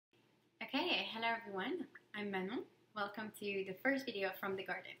Okay, hello everyone, I'm Manon. Welcome to the first video from the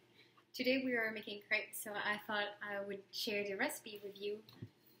garden. Today we are making crepes, so I thought I would share the recipe with you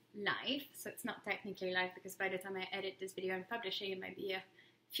live. So it's not technically live because by the time I edit this video and publish it, it might be a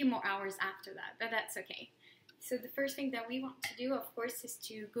few more hours after that, but that's okay. So the first thing that we want to do, of course, is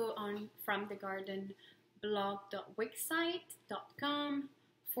to go on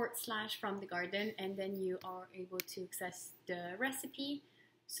fromthegarden.blog.wixsite.com/fromthegarden, and then you are able to access the recipe.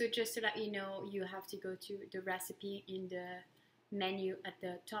 So just to let you know, you have to go to the recipe in the menu at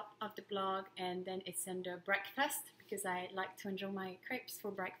the top of the blog, and then it's under breakfast because I like to enjoy my crepes for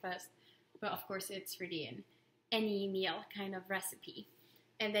breakfast, but of course it's really an any meal kind of recipe.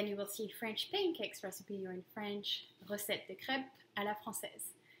 And then you will see French pancakes recipe, or in French, recette de crêpes à la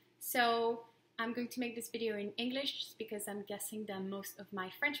française. So I'm going to make this video in English just because I'm guessing that most of my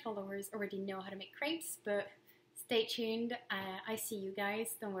French followers already know how to make crepes, but stay tuned, I see you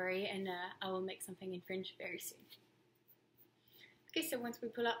guys, don't worry, and I will make something in French very soon. Okay, so once we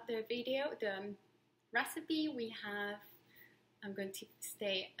pull up the video, the recipe, I'm going to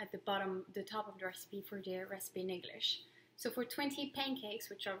stay at the top of the recipe for the recipe in English. So for 20 pancakes,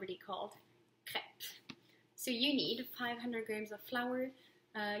 which are already called crêpes, so you need 500 grams of flour.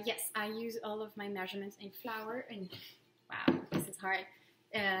 Yes, I use all of my measurements in flour, and wow, this is hard,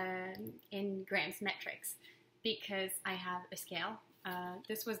 in grams metrics, because I have a scale.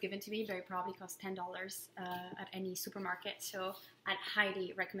 This was given to me, but it probably costs $10 at any supermarket, so I'd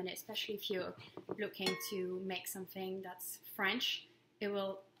highly recommend it, especially if you're looking to make something that's French. It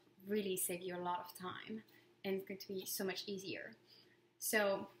will really save you a lot of time, and it's going to be so much easier.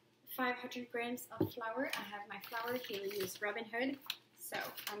 So 500 grams of flour. I have my flour here. We use Robin Hood, so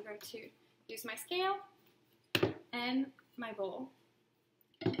I'm going to use my scale and my bowl,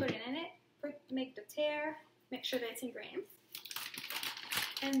 put it in it, make the tare, make sure that it's in grams,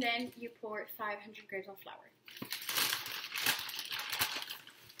 and then you pour 500 grams of flour.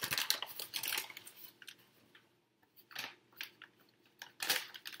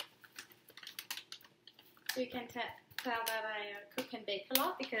 So you can tell that I cook and bake a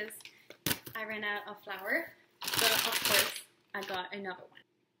lot because I ran out of flour, but of course I got another one.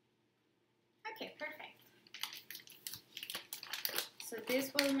 Okay, perfect. So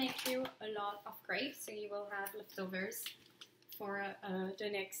this will make you a lot of crepes, so you will have leftovers for the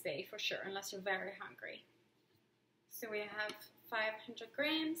next day for sure, unless you're very hungry. So we have 500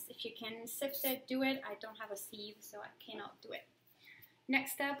 grams. If you can sift it, do it. I don't have a sieve, so I cannot do it.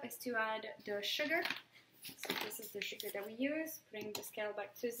 Next step is to add the sugar. So this is the sugar that we use, putting the scale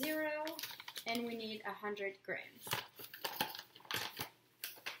back to 0, and we need 100 grams.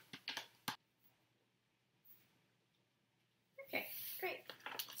 Okay, great.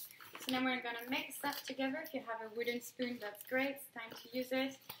 So now we're going to mix that together. If you have a wooden spoon, that's great. It's time to use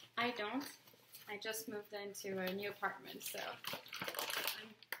it. I don't. I just moved into a new apartment, so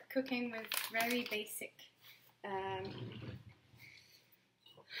I'm cooking with very basic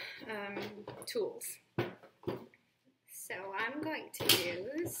tools. So I'm going to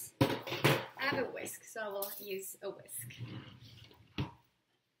use, I have a whisk, so I will use a whisk.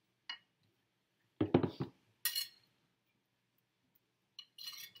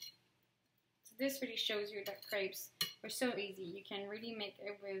 So this really shows you that crepes are so easy. You can really make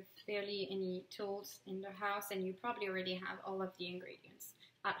it with barely any tools in the house, and you probably already have all of the ingredients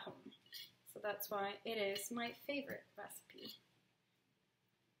at home. So that's why it is my favorite recipe.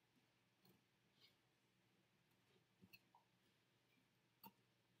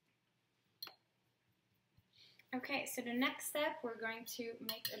 Okay, so the next step, we're going to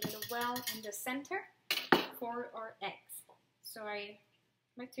make a little well in the center for our eggs. So I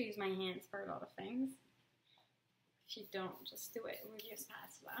like to use my hands for a lot of things. If you don't, just do it with your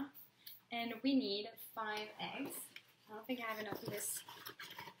spatula. And we need 5 eggs. I don't think I have enough in this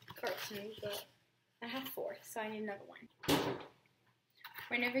carton, but I have 4, so I need another one.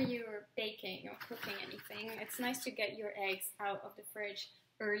 Whenever you're baking or cooking anything, it's nice to get your eggs out of the fridge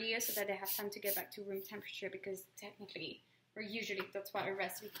earlier so that they have time to get back to room temperature, because technically, or usually, that's what a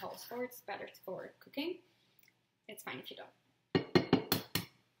recipe calls for. It's better for cooking. It's fine if you don't.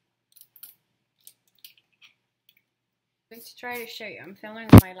 I'm going to try to show you. I'm filming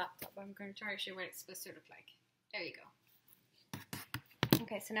on my laptop. I'm going to try to show you what it's supposed to look like. There you go.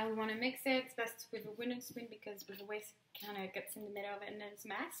 Okay, so now we want to mix it. It's best with a wooden spoon because with the whisk it kind of gets in the middle of it and then it's a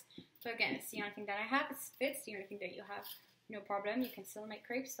mess. So again, it's the only thing that I have. It fits. The only thing that you have, no problem. You can still make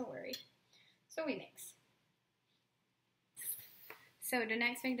crepes, don't worry. So we mix. So the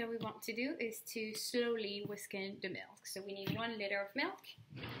next thing that we want to do is to slowly whisk in the milk. So we need 1 liter of milk.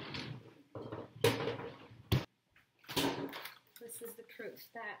 This is the proof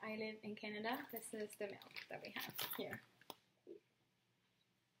that I live in Canada. This is the milk that we have here.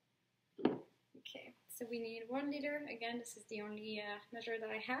 Okay, so we need 1 liter. Again, this is the only measure that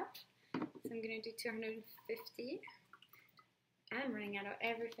I have. So I'm gonna do 250. I'm running out of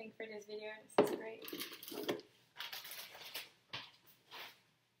everything for this video. This is great.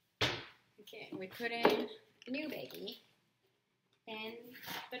 Okay, we put in the new baby in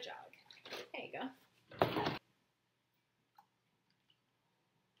the jug. There you go.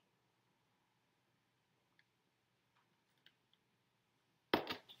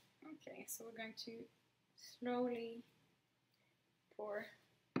 Okay, so we're going to slowly pour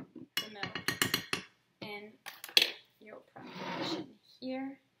the milk in your preparation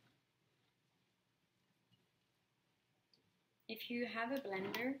here. If you have a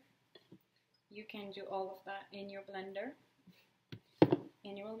blender, you can do all of that in your blender,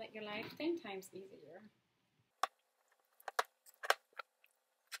 and it will make your life 10 times easier.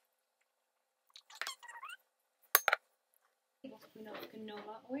 A tablespoon of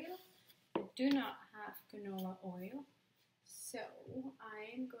canola oil. I do not have canola oil, so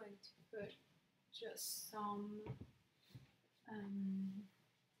I'm going to put just some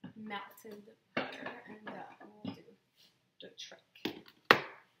melted butter, and that will do the trick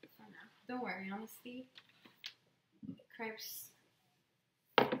for now. Don't worry, honestly, crepes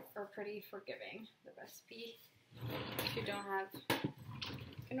are pretty forgiving, the recipe. If you don't have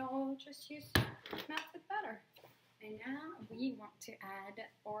canola, just use melted butter. And now we want to add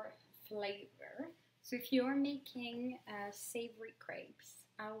our flavor. So if you're making savory crepes,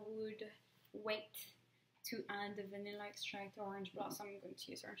 I would wait to add the vanilla extract or orange blossom. I'm going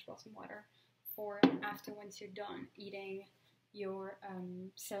to use orange blossom water for after, once you're done eating your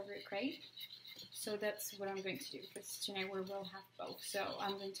savory crepe. So that's what I'm going to do, because tonight we will have both. So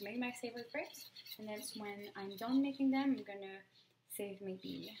I'm going to make my savory crepes, and then when I'm done making them, I'm going to save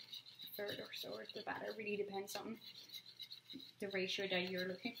maybe a third or so of the batter. Really depends on the ratio that you're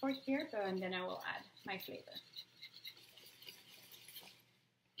looking for here, and then I will add my flavor.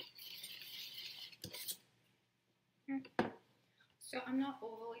 So I'm not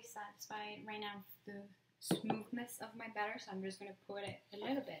overly satisfied right now with the smoothness of my batter, so I'm just going to put it a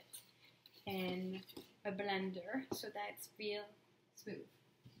little bit in a blender so that it's real smooth.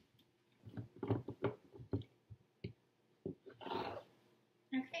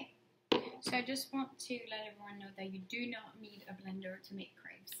 Okay, so I just want to let everyone know that you do not need a blender to make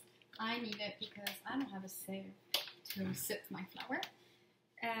crepes. I need it because I don't have a sieve to sift my flour,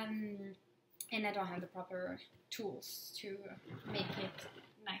 and I don't have the proper tools to make it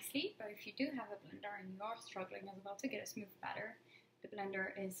nicely. But if you do have a blender and you are struggling as well to get a smooth batter, the blender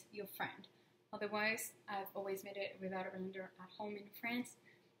is your friend. Otherwise, I've always made it without a blender at home in France.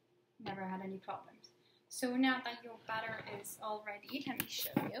 Never had any problems. So now that your batter is all ready, let me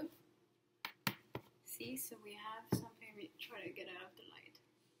show you. See, so we have something. Let me try to get it out of the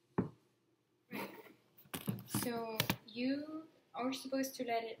light. Right. So you are supposed to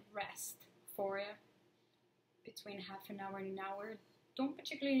let it rest for between half an hour and an hour. Don't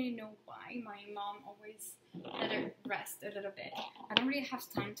particularly know why. My mom always let it rest a little bit. I don't really have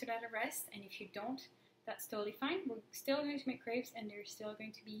time to let it rest, and if you don't, that's totally fine. We're still going to make crepes, and they're still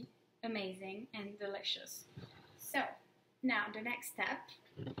going to be amazing and delicious. So now the next step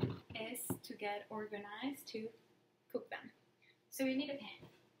is to get organized to cook them. So you need a pan.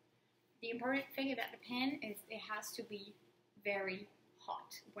 The important thing about the pan is it has to be very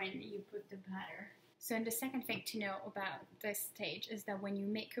hot when you put the batter. So, and the second thing to know about this stage is that when you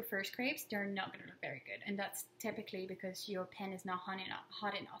make your first crepes, they're not going to look very good. And that's typically because your pan is not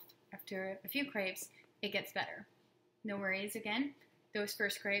hot enough. After a few crepes, it gets better. No worries again. Those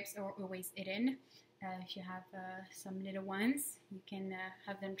first crepes are always eaten. If you have some little ones, you can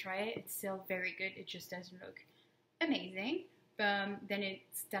have them try it. It's still very good. It just doesn't look amazing. But then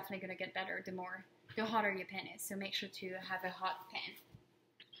it's definitely going to get better the hotter your pan is. So make sure to have a hot pan.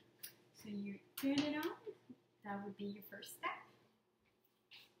 So you turn it on. That would be your first step.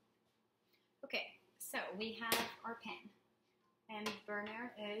 Okay, so we have our pan, and the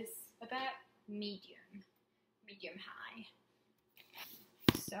burner is about medium high.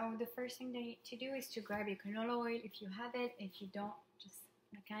 So the first thing that you need to do is to grab your canola oil if you have it. If you don't, just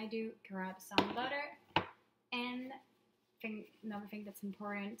like I do, grab some butter. And another thing that's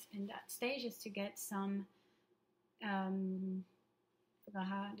important in that stage is to get some forgot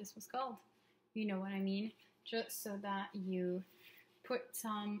how this was called. You know what I mean? Just so that you put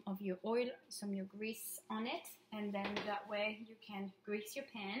some of your oil, some of your grease on it, and then that way you can grease your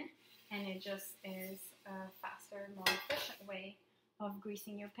pan, and it just is a faster, more efficient way of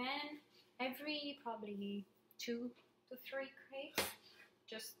greasing your pan. Every probably 2 to 3 crepes,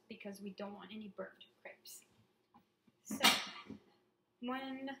 just because we don't want any burnt crepes. So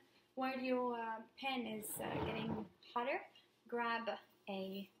while your pan is getting hotter, grab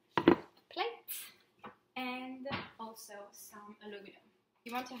a plate and also some aluminum.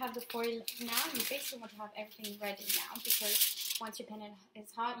 You want to have the foil now. You basically want to have everything ready now, because once your pan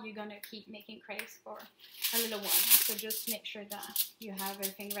is hot, you're gonna keep making crepes for a little while. So just make sure that you have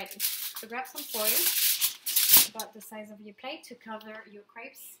everything ready. So grab some foil, about the size of your plate, to cover your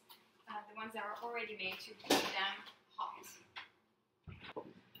crepes, the ones that are already made, to keep them hot.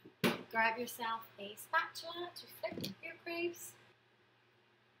 Grab yourself a spatula to flip your crepes,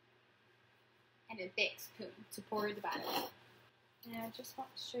 and a big spoon to pour the batter. And I just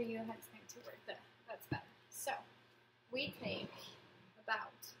want to show you how it's going to work there. That's better. So we take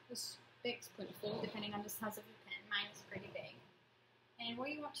about a big spoonful, depending on the size of your pan. Mine is pretty big. And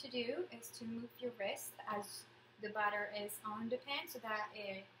what you want to do is to move your wrist as the batter is on the pan, so that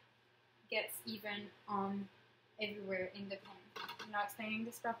it gets even on everywhere in the pan. I'm not explaining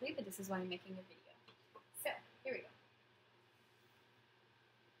this properly, but this is why I'm making a video. So here we go.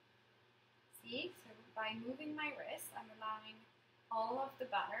 See, so by moving my wrist, I'm allowing all of the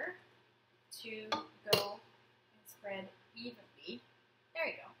batter to go and spread evenly. There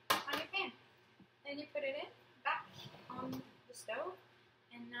you go, on your pan. Then you put it in, back on the stove,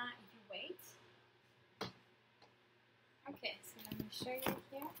 and now you wait. Okay, so let me show you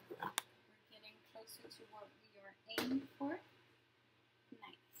here. We're getting closer to what we are aiming for.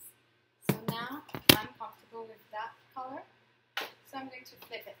 Nice. So now I'm comfortable with that color, so I'm going to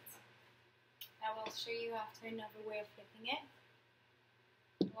flip it. I will show you after another way of flipping it.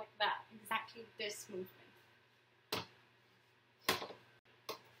 Like that, exactly this movement.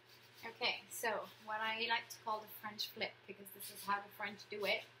 Okay, so what I like to call the French flip, because this is how the French do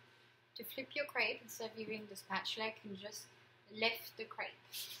it. To flip your crepe, instead of using the spatula, you can just lift the crepe.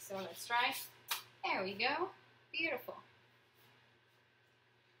 So let's try. There we go. Beautiful.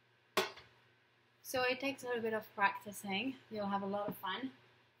 So it takes a little bit of practicing. You'll have a lot of fun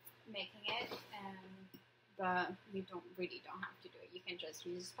making it, but you don't have to do it. You can just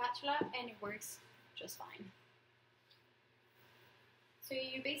use a spatula and it works just fine. So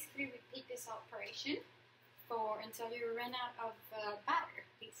you basically repeat this operation until you run out of batter,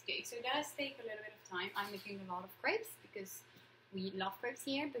 basically. So it does take a little bit of time. I'm making a lot of crepes because we love crepes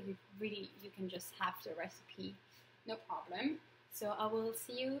here, but you can just have the recipe, no problem. So I will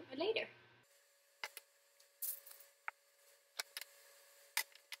see you later.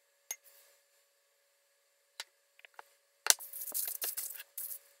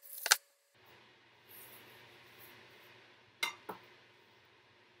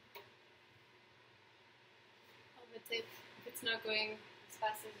 If it's not going as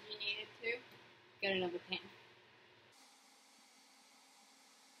fast as you need it to, get another pan.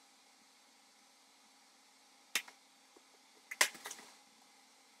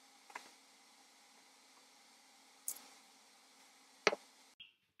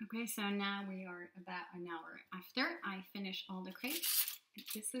 Okay, so now we are about an hour after I finished all the crepes.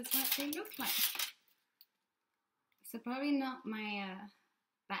 This is what they look like. So probably not my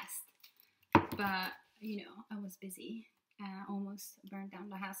best, but you know, I was busy. Almost burned down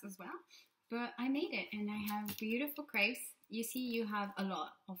the house as well. But I made it, and I have beautiful crepes. You see, you have a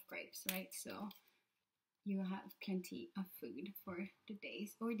lot of crepes, right? So you have plenty of food for the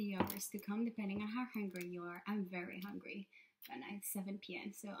days or the hours to come, depending on how hungry you are. I'm very hungry. And it's 7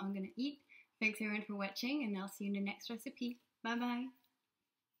 p.m. So I'm gonna eat. Thanks everyone for watching, and I'll see you in the next recipe. Bye bye.